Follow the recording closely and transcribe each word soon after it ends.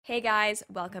Hey guys,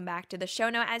 welcome back to the show.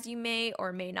 Now, as you may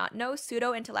or may not know,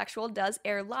 Pseudo Intellectual does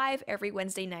air live every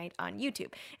Wednesday night on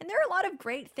YouTube. And there are a lot of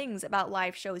great things about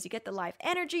live shows. You get the live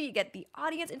energy, you get the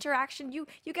audience interaction, you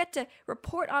get to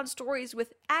report on stories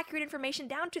with accurate information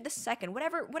down to the second.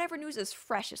 Whatever news is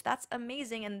freshest. That's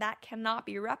amazing and that cannot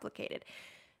be replicated.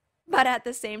 But at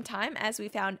the same time, as we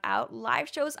found out, live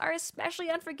shows are especially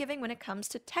unforgiving when it comes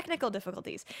to technical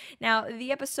difficulties. Now,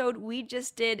 the episode we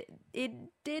just did, it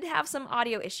did have some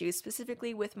audio issues,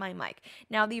 specifically with my mic.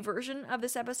 Now, the version of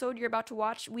this episode you're about to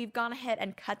watch, we've gone ahead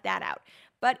and cut that out.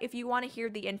 But if you want to hear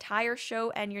the entire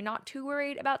show and you're not too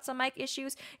worried about some mic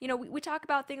issues, we talk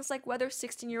about things like whether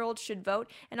 16-year-olds should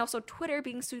vote and also Twitter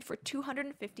being sued for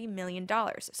 $250 million.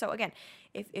 So again,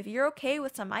 if you're okay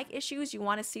with some mic issues, you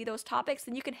want to see those topics,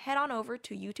 then you can head on over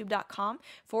to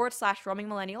youtube.com/roaming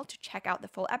millennial to check out the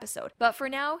full episode. But for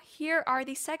now, here are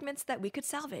the segments that we could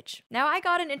salvage. Now, I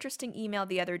got an interesting email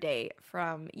the other day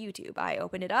from YouTube. I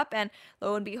opened it up and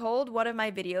lo and behold, one of my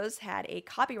videos had a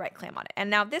copyright claim on it. And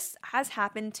now this has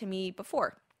happened to me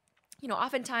before.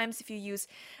 Oftentimes if you use,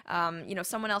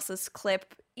 someone else's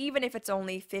clip, even if it's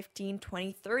only 15,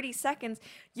 20, 30 seconds,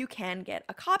 you can get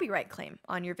a copyright claim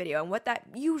on your video. And what that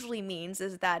usually means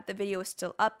is that the video is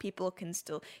still up, people can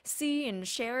still see and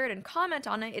share it and comment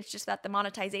on it. It's just that the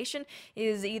monetization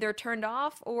is either turned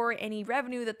off or any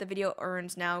revenue that the video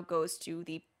earns now goes to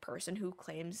the person who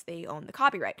claims they own the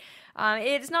copyright.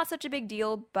 It's not such a big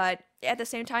deal, but at the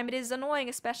same time, it is annoying,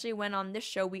 especially when on this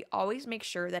show, we always make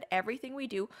sure that everything we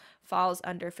do falls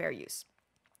under fair use.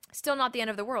 Still not the end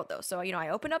of the world, though. So, I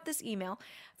opened up this email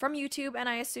from YouTube and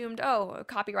I assumed, a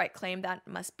copyright claim, that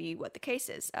must be what the case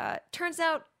is. Turns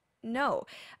out, no.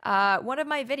 One of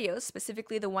my videos,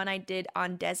 specifically the one I did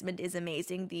on Desmond is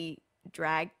Amazing, the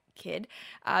drag kid,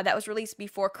 that was released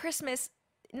before Christmas,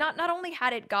 not only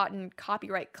had it gotten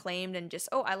copyright claimed and just,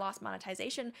 I lost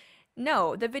monetization.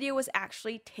 No, the video was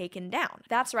actually taken down.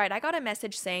 That's right, I got a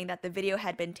message saying that the video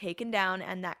had been taken down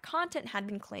and that content had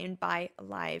been claimed by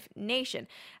Live Nation.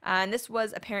 And this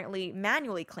was apparently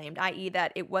manually claimed, i.e.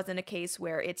 that it wasn't a case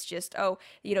where it's just, the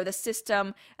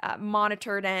system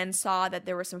monitored and saw that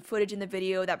there was some footage in the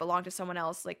video that belonged to someone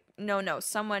else. Like, no,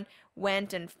 someone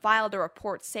went and filed a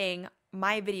report saying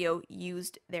my video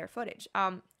used their footage.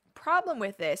 Problem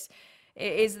with this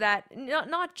is that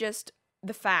not just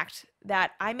the fact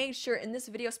that I made sure in this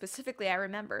video specifically, I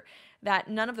remember that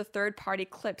none of the third-party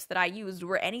clips that I used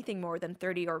were anything more than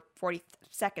 30 or 40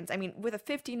 seconds. I mean, with a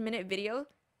 15-minute video,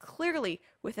 clearly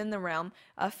within the realm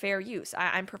of fair use.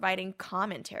 I'm providing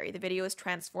commentary. The video is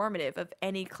transformative of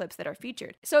any clips that are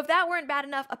featured. So if that weren't bad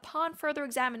enough, upon further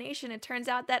examination, it turns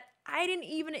out that I didn't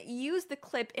even use the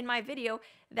clip in my video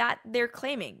that they're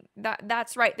claiming.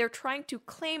 That's right, they're trying to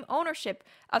claim ownership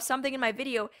of something in my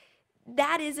video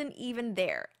that isn't even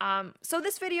there. So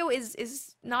this video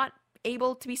is not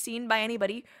able to be seen by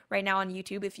anybody right now on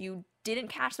YouTube. If you didn't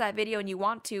catch that video and you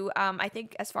want to, I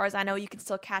think as far as I know, you can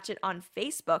still catch it on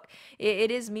Facebook.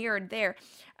 It is mirrored there.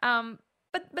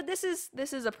 But this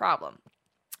is a problem.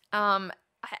 In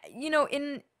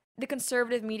the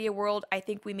conservative media world, I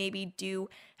think we maybe do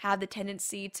have the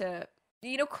tendency to,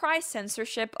 cry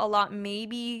censorship a lot,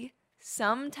 maybe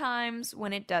sometimes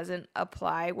when it doesn't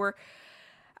apply.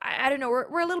 I don't know,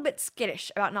 we're a little bit skittish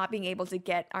about not being able to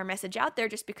get our message out there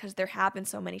just because there have been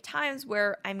so many times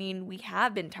where, we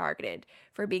have been targeted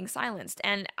for being silenced.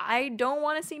 And I don't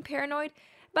want to seem paranoid,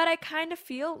 but I kind of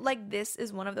feel like this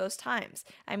is one of those times.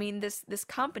 This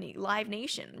company, Live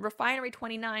Nation, Refinery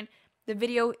 29, the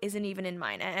video isn't even in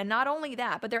mine. And not only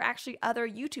that, but there are actually other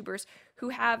YouTubers who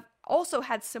have also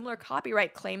had similar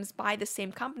copyright claims by the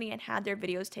same company and had their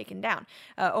videos taken down.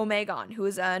 Omegon, who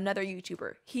is another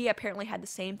YouTuber, he apparently had the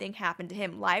same thing happen to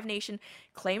him. Live Nation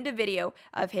claimed a video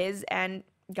of his and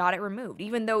got it removed,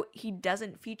 even though he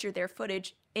doesn't feature their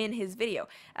footage in his video.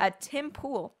 Tim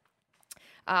Pool,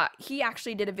 he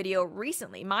actually did a video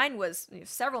recently. Mine was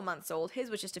several months old.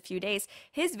 His was just a few days.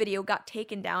 His video got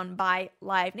taken down by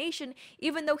Live Nation,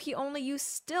 even though he only used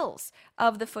stills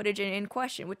of the footage in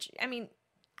question, which,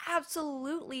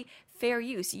 absolutely fair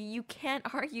use. You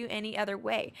can't argue any other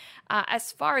way.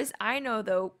 As far as I know,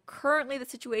 though, currently the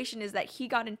situation is that he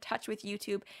got in touch with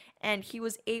YouTube and he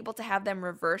was able to have them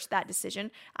reverse that decision,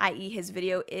 i.e. his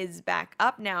video is back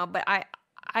up now, but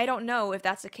I don't know if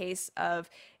that's a case of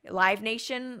Live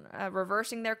Nation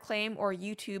reversing their claim or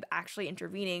YouTube actually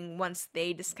intervening once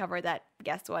they discover that,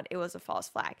 guess what, it was a false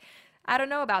flag. I don't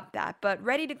know about that, but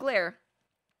Ready to Glare,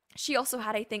 she also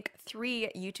had, I think, 3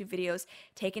 YouTube videos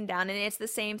taken down, and it's the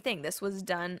same thing. This was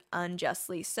done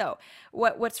unjustly. So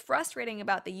what's frustrating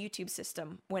about the YouTube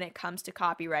system when it comes to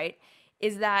copyright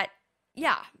is that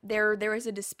yeah, there is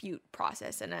a dispute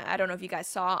process, and I don't know if you guys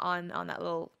saw on that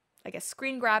little, I guess,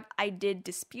 screen grab. I did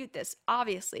dispute this,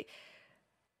 obviously.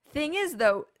 Thing is,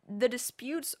 though, the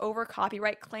disputes over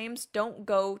copyright claims don't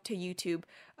go to YouTube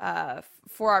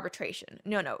for arbitration.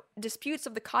 No, no. Disputes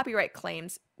of the copyright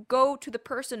claims go to the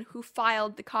person who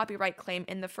filed the copyright claim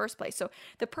in the first place. So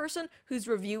the person who's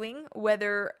reviewing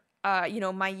whether,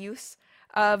 my use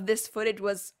of this footage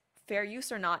was fair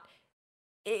use or not,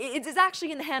 it's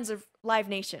actually in the hands of Live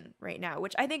Nation right now,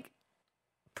 which I think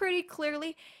pretty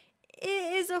clearly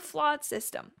is a flawed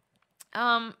system.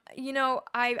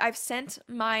 I've sent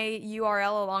my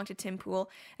URL along to Tim Pool.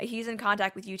 He's in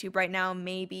contact with YouTube right now.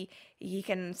 Maybe he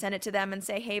can send it to them and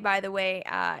say, hey, by the way,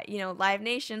 Live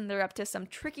Nation, they're up to some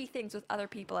tricky things with other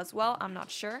people as well. I'm not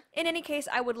sure. In any case,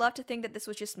 I would love to think that this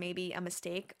was just maybe a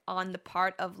mistake on the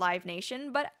part of Live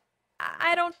Nation, but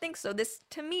I don't think so. This,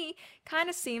 to me, kind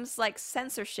of seems like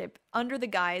censorship under the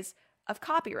guise of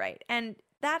copyright. And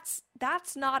that's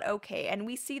not okay, and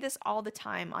we see this all the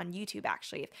time on YouTube.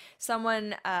 Actually, if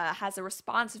someone has a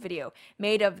response video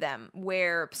made of them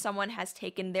where someone has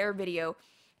taken their video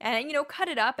and cut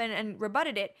it up and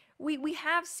rebutted it, we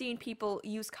have seen people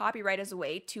use copyright as a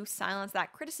way to silence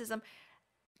that criticism.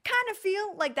 Kind of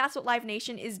feel like that's what Live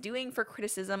Nation is doing for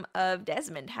criticism of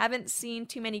Desmond. Haven't seen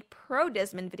too many pro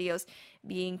Desmond videos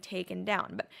being taken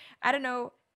down, but I don't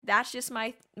know. That's just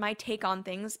my take on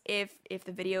things. If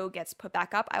the video gets put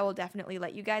back up, I will definitely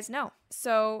let you guys know.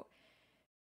 So,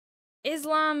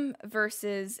 Islam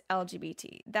versus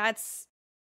LGBT.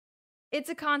 It's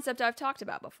a concept I've talked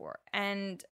about before.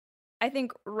 And I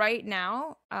think right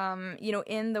now,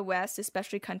 in the West,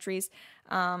 especially countries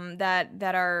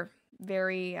that are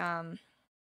very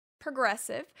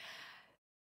progressive,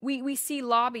 we see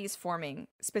lobbies forming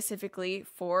specifically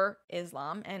for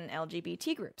Islam and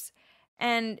LGBT groups.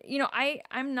 And,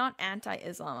 I'm not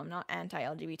anti-Islam. I'm not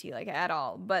anti-LGBT, like, at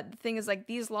all. But the thing is, like,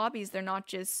 these lobbies, they're not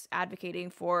just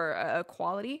advocating for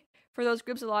equality for those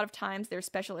groups. A lot of times, they're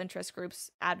special interest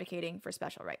groups advocating for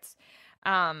special rights.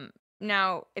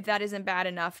 Now, if that isn't bad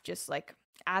enough, just, like,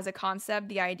 as a concept,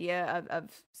 the idea of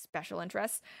special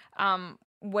interests,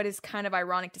 what is kind of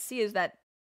ironic to see is that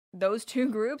those two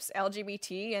groups,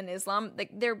 LGBT and Islam,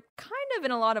 like, they're kind of, in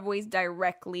a lot of ways,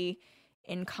 directly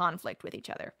in conflict with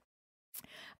each other.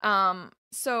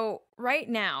 So right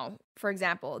now, for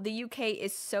example, the UK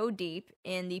is so deep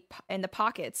in the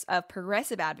pockets of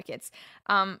progressive advocates,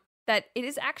 that it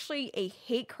is actually a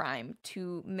hate crime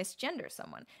to misgender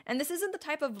someone. And this isn't the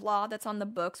type of law that's on the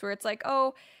books where it's like,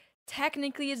 oh,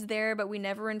 technically it's there, but we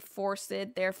never enforce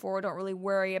it, therefore don't really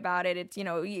worry about it. It's,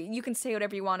 you can say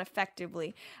whatever you want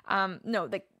effectively. No,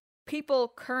 like,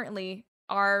 people currently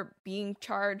are being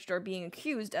charged or being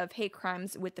accused of hate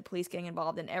crimes with the police getting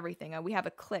involved in everything. We have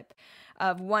a clip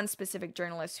of one specific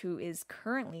journalist who is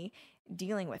currently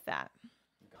dealing with that.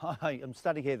 Hi, I'm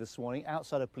standing here this morning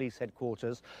outside of police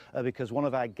headquarters because one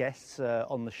of our guests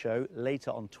on the show,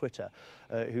 later on Twitter,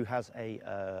 who has a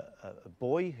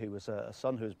boy who was a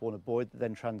son who was born a boy,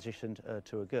 then transitioned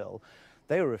to a girl,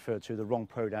 they were referred to the wrong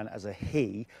pronoun as a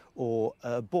he or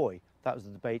a boy. That was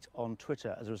the debate on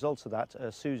Twitter. As a result of that,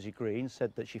 Susie Green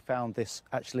said that she found this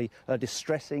actually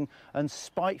distressing and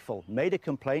spiteful. Made a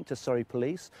complaint to Surrey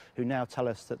Police, who now tell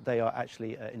us that they are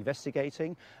actually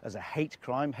investigating as a hate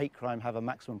crime. Hate crime have a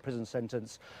maximum prison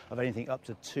sentence of anything up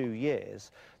to 2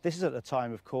 years. This is at a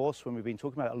time, of course, when we've been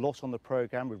talking about a lot on the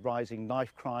programme with rising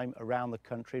knife crime around the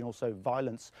country, and also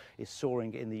violence is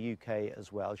soaring in the UK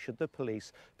as well. Should the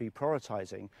police be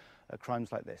prioritising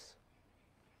crimes like this?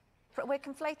 We're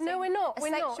conflating. No, we're not. A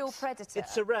we're sexual not. predator.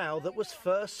 It's a row that was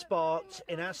first sparked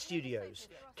in our studios.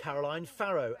 Caroline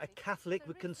Farrow, a Catholic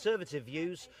with conservative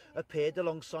views, appeared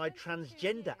alongside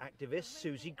transgender activist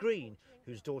Susie Green,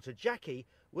 whose daughter Jackie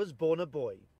was born a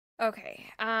boy. Okay.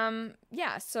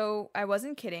 Yeah, so I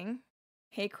wasn't kidding.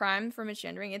 Hate crime for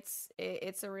misgendering,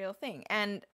 it's a real thing.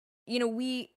 And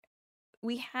we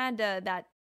had that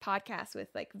podcast with,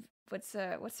 like,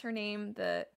 what's her name?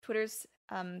 The Twitter's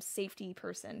safety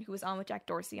person who was on with Jack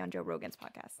Dorsey on Joe Rogan's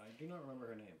podcast. I do not remember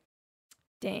her name.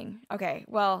 Dang. Okay.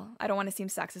 Well, I don't want to seem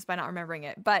sexist by not remembering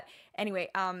it. But anyway,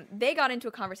 they got into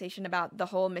a conversation about the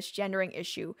whole misgendering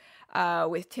issue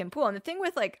with Tim Pool. And the thing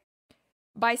with, like,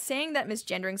 by saying that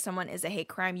misgendering someone is a hate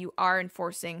crime, you are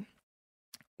enforcing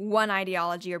one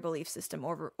ideology or belief system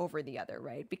over the other,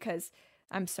 right? Because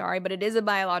I'm sorry, but it is a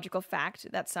biological fact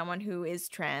that someone who is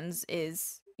trans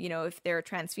is, if they're a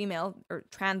trans female or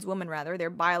trans woman rather,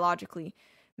 they're biologically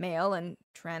male, and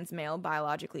trans male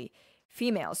biologically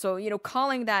female. So,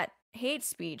 calling that hate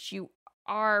speech, you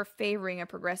are favoring a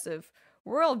progressive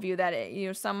worldview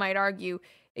that, some might argue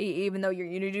even though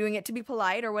you're doing it to be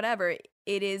polite or whatever,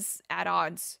 it is at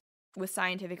odds with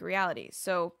scientific reality.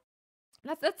 So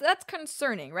that's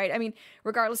concerning, right? I mean,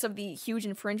 regardless of the huge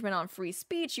infringement on free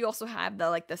speech, you also have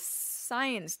the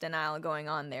science denial going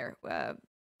on there.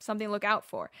 Something to look out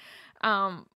for.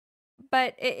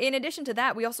 But in addition to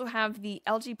that, we also have the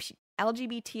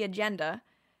LGBT agenda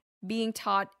being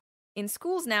taught in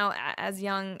schools now as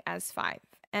young as 5.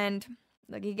 And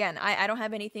like, again, I don't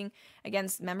have anything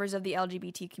against members of the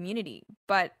LGBT community,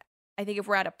 but I think if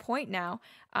we're at a point now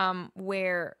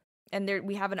where, and there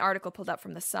we have an article pulled up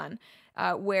from The Sun,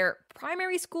 where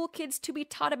primary school kids to be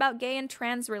taught about gay and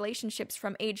trans relationships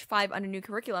from age 5 under new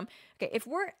curriculum. Okay, if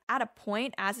we're at a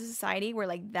point as a society where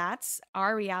like that's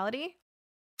our reality,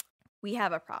 we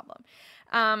have a problem.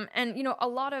 And, you know, a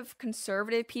lot of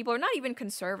conservative people, or not even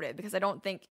conservative, because I don't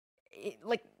think,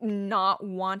 like, not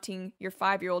wanting your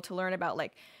 5-year-old to learn about,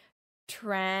 like,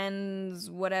 trans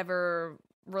whatever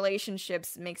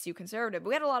relationships makes you conservative. But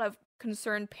we had a lot of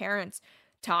concerned parents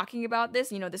talking about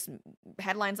this. You know, this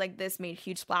headlines like this made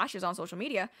huge splashes on social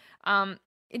media.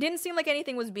 It didn't seem like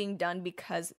anything was being done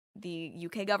because the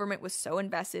UK government was so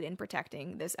invested in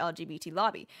protecting this LGBT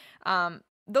lobby.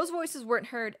 Those voices weren't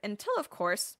heard until, of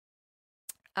course,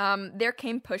 there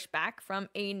came pushback from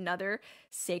another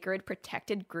sacred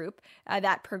protected group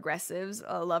that progressives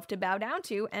love to bow down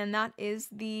to, and that is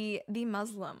the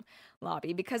Muslim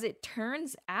lobby, because it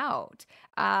turns out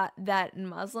that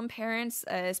Muslim parents,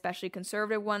 especially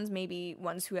conservative ones, maybe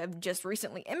ones who have just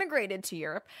recently immigrated to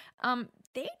Europe,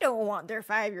 they don't want their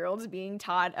 5-year-olds being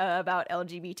taught about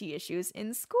LGBT issues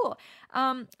in school.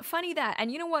 Funny that.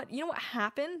 And you know what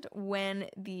happened when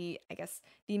the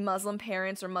Muslim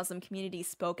parents or Muslim community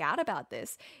spoke out about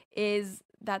this is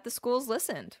that the schools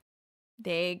listened.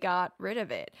 They got rid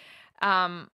of it.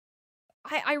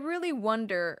 I really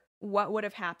wonder what would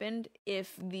have happened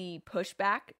if the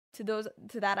pushback to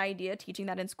that idea, teaching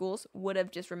that in schools, would have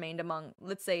just remained among,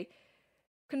 let's say,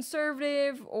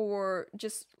 conservative or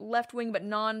just left-wing but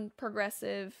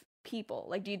non-progressive people.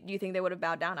 Like, do you think they would have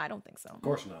bowed down? I don't think so. Of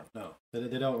course not. No,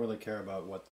 they don't really care about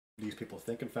what these people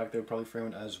think. In fact, they would probably frame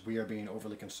it as we are being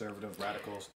overly conservative,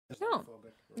 radicals, no,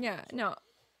 yeah, no,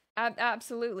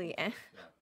 absolutely,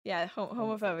 yeah,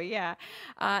 homophobic, yeah,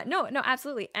 no,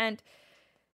 absolutely. And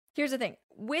here's the thing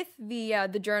with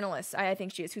the journalist, I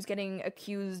think she is, who's getting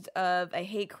accused of a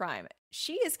hate crime.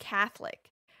 She is Catholic.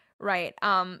 Right.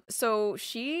 So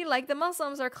she, like the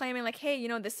Muslims, are claiming like, hey, you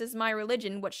know, this is my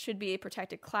religion, what should be a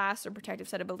protected class or protective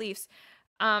set of beliefs.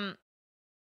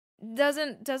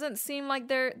 Doesn't seem like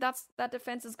that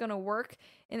defense is gonna work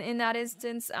in that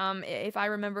instance. If I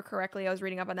remember correctly, I was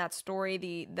reading up on that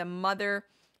story. The mother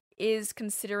is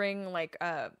considering like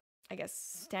I guess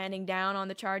standing down on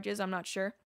the charges. I'm not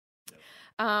sure.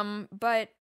 But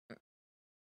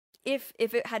if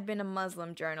it had been a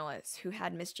Muslim journalist who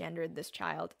had misgendered this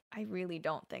child, I really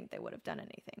don't think they would have done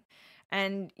anything.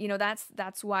 And, you know,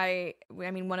 that's why, I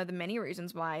mean, one of the many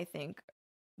reasons why I think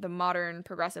the modern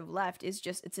progressive left is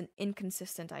just, it's an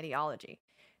inconsistent ideology,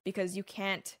 because you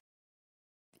can't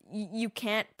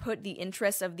put the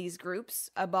interests of these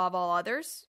groups above all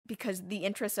others, because the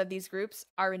interests of these groups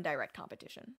are in direct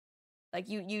competition. Like,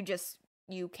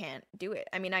 you can't do it.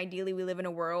 I mean, ideally, we live in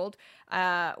a world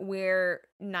where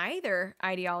neither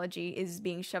ideology is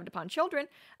being shoved upon children.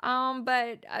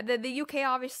 But the UK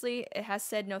obviously has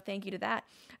said no thank you to that.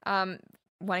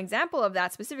 One example of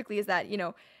that specifically is that, you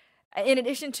know, in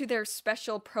addition to their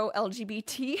special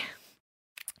pro-LGBT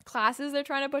classes they're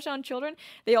trying to push on children,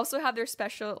 they also have their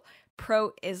special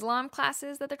pro-Islam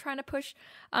classes that they're trying to push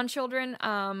on children.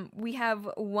 We have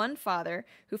one father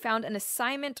who found an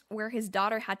assignment where his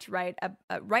daughter had to write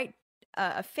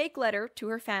a fake letter to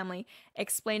her family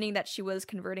explaining that she was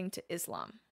converting to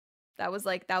Islam. That was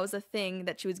a thing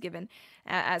that she was given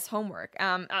as homework.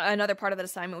 Another part of that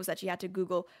assignment was that she had to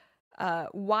Google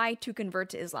why to convert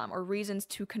to Islam, or reasons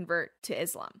to convert to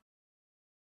Islam.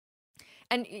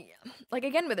 And, like,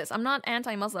 again with this, I'm not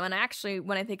anti-Muslim, and actually,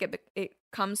 when I think it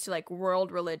comes to, like, world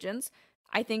religions,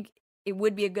 I think it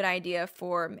would be a good idea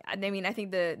for, I mean, I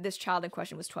think this child in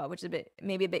question was 12, which is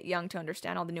maybe a bit young to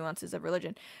understand all the nuances of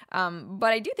religion,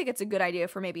 but I do think it's a good idea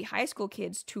for maybe high school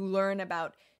kids to learn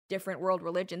about different world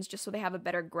religions, just so they have a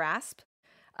better grasp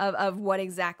of what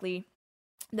exactly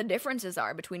the differences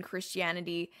are between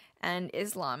Christianity and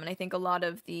Islam. And I think a lot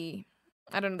of the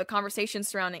conversations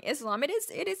surrounding Islam, it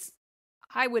is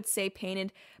I would say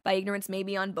painted by ignorance,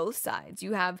 maybe on both sides.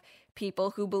 You have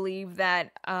people who believe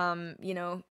that, you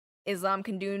know, Islam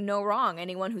can do no wrong.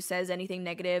 Anyone who says anything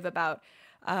negative about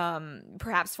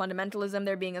perhaps fundamentalism,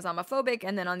 they're being Islamophobic.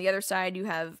 And then on the other side, you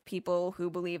have people who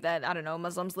believe that, I don't know,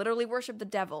 Muslims literally worship the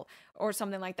devil or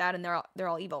something like that, and they're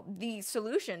all evil. The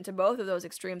solution to both of those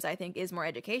extremes, I think, is more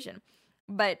education.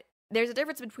 But there's a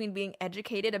difference between being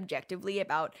educated objectively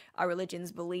about a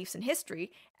religion's beliefs and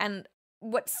history and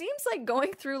what seems like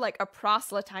going through like a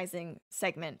proselytizing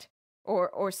segment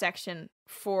or section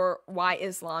for why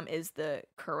Islam is the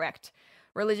correct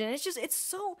religion.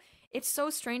 It's so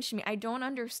strange to me. I don't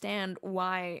understand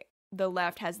why the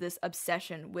left has this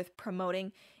obsession with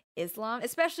promoting Islam,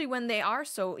 especially when they are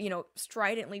so,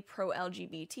 stridently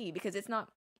pro-LGBT, because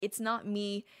it's not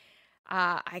me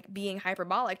being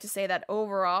hyperbolic to say that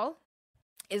overall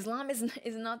Islam is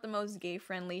not the most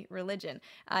gay-friendly religion.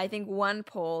 I think one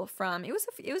poll from it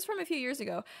was from a few years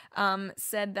ago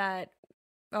said that,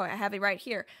 oh, I have it right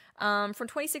here, from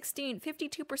 2016,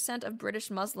 52% of British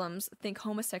Muslims think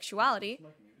homosexuality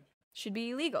should be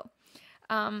illegal.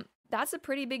 That's a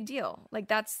pretty big deal. Like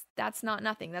that's not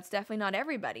nothing. That's definitely not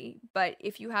everybody. But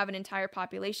if you have an entire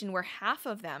population where half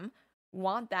of them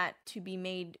want that to be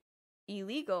made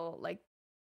illegal, like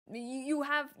you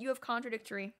have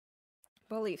contradictory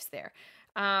beliefs there.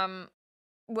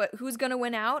 Who's gonna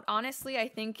win out? Honestly, I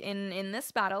think in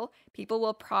this battle, people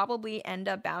will probably end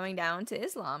up bowing down to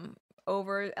Islam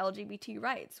over LGBT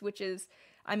rights, which is,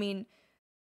 I mean,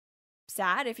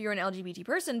 sad if you're an LGBT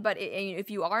person, but if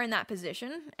you are in that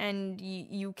position and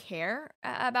you care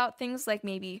about things like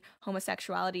maybe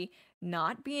homosexuality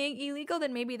not being illegal,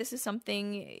 then maybe this is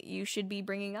something you should be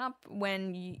bringing up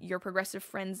when your progressive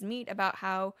friends meet about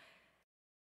how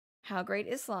great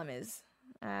Islam is.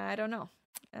 I don't know.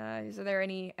 Is there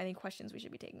any questions we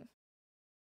should be taking?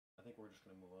 I think we're just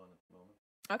going to move on at the moment.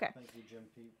 Okay. Thank you, Jim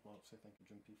P. Well, say thank you,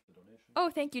 Jim P. for the donation. Oh,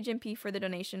 thank you, Jim P. for the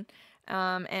donation.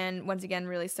 And once again,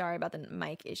 really sorry about the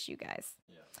mic issue, guys.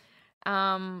 Yeah.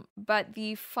 But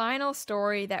the final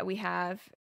story that we have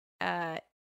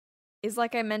is,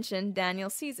 like I mentioned, Daniel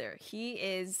Caesar. He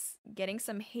is getting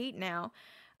some hate now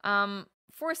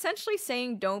for essentially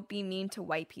saying don't be mean to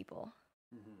white people.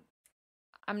 Mm-hmm.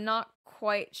 I'm not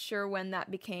quite sure when that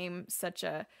became such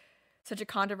a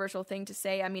controversial thing to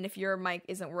say. I mean, if your mic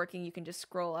isn't working, you can just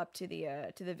scroll up to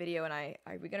the video, and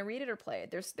are we gonna read it or play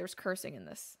it? There's cursing in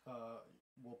this.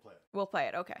 We'll play it. We'll play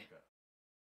it. Okay.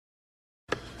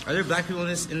 Are there black people in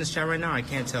this chat right now? I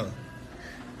can't tell.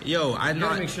 Yo, I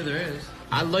gotta make sure there is.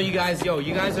 I love you guys. Yo,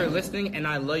 you guys are listening, and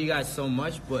I love you guys so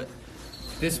much. But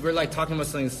we're like talking about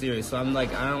something serious. So I'm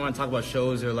like, I don't want to talk about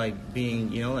shows or like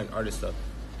being, like artist stuff.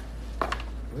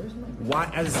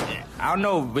 Why? I don't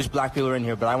know which black people are in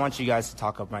here, but I want you guys to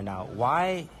talk up right now.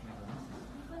 Why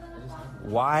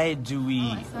do we?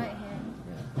 Oh, I saw it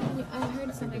here. I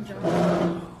heard something drop.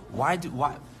 Why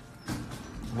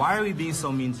are we being so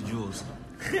mean to Jules?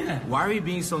 Why are we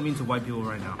being so mean to white people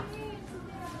right now?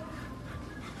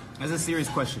 That's a serious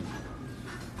question.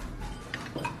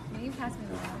 Will you pass me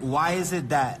the water? Why is it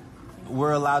that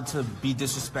we're allowed to be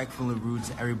disrespectful and rude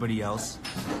to everybody else?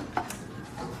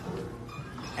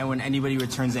 And when anybody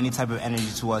returns any type of energy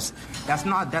to us, that's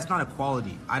not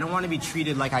equality. I don't want to be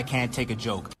treated like I can't take a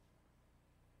joke.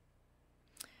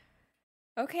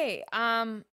 Okay,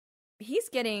 he's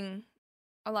getting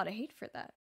a lot of hate for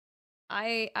that.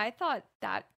 I thought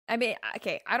that, I mean,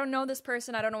 okay, I don't know this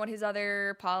person. I don't know what his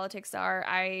other politics are.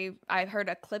 I've heard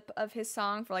a clip of his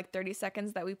song for like 30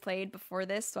 seconds that we played before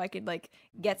this, so I could like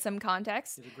get some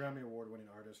context. He's a Grammy Award-winning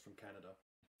artist from Canada.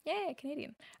 Yeah,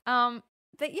 Canadian.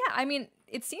 But yeah, I mean,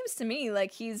 it seems to me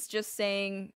like he's just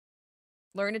saying,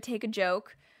 learn to take a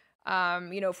joke.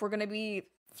 If we're gonna be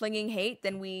flinging hate,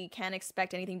 then we can't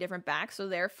expect anything different back. So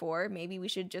therefore, maybe we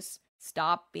should just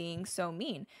stop being so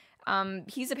mean.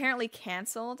 He's apparently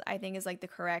canceled, I think is like the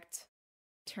correct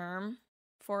term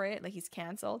for it. Like he's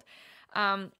canceled.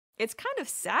 It's kind of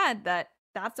sad that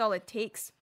that's all it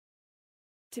takes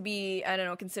to be, I don't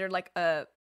know, considered like a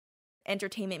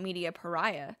entertainment media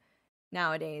pariah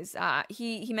nowadays.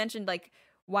 He mentioned like,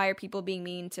 why are people being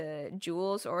mean to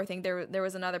Jules? Or I think there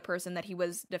was another person that he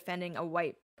was defending, a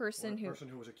white person who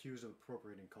was accused of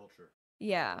appropriating culture.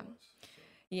 Yeah.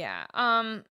 Yeah.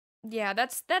 Yeah,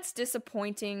 that's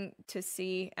disappointing to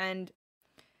see, and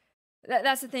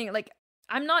that's the thing. Like,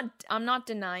 I'm not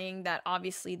denying that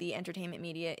obviously the entertainment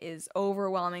media is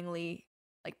overwhelmingly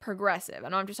like progressive.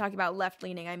 And I'm just talking about left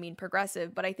leaning, I mean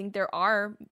progressive, but I think there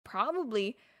are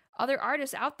probably other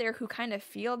artists out there who kind of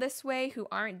feel this way, who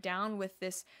aren't down with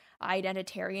this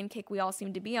identitarian kick we all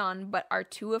seem to be on, but are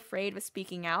too afraid of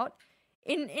speaking out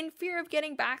in fear of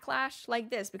getting backlash like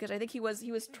this, because I think he was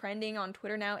trending on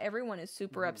Twitter now. Everyone is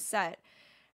super upset,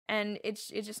 and it's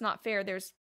just not fair.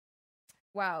 There's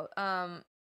Wow.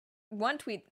 One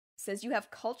tweet says you have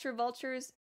culture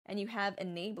vultures and you have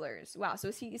enablers. Wow. So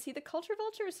is he the culture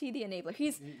vulture or is he the enabler?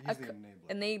 He's He's a the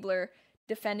enabler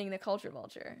defending the culture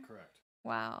vulture. Correct.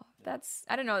 Wow. That's,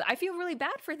 I don't know. I feel really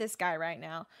bad for this guy right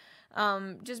now.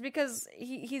 Just because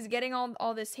he's getting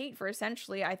all this hate for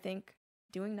essentially, I think,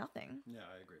 doing nothing. Yeah,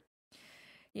 I agree.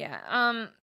 Yeah.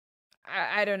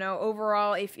 I don't know.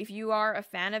 Overall, if you are a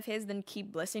fan of his, then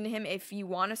keep listening to him. If you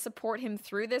want to support him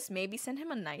through this, maybe send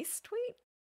him a nice tweet.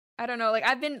 I don't know. Like,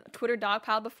 I've been Twitter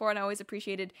dogpiled before, and I always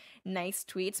appreciated nice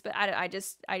tweets, but I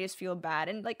just feel bad.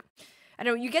 And like, I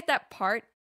don't know. You get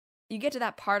to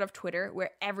that part of Twitter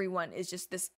where everyone is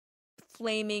just this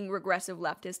flaming regressive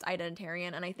leftist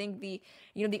identitarian, and I think the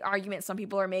argument some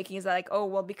people are making is that, like, oh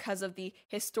well, because of the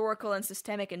historical and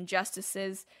systemic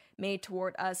injustices made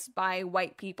toward us by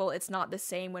white people, it's not the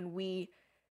same when we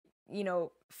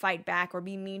fight back or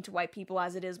be mean to white people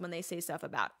as it is when they say stuff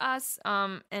about us.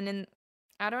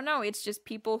 I don't know, it's just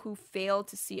people who fail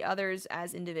to see others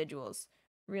as individuals.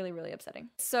 Really, really upsetting.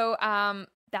 So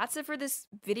that's it for this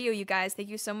video, you guys. Thank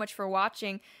you so much for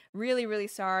watching. Really, really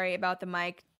sorry about the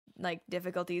mic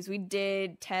difficulties. We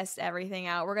did test everything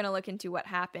out. We're gonna look into what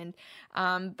happened.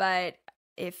 But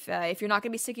if you're not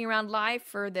gonna be sticking around live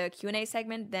for the Q&A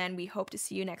segment, then we hope to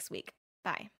see you next week.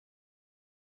 Bye.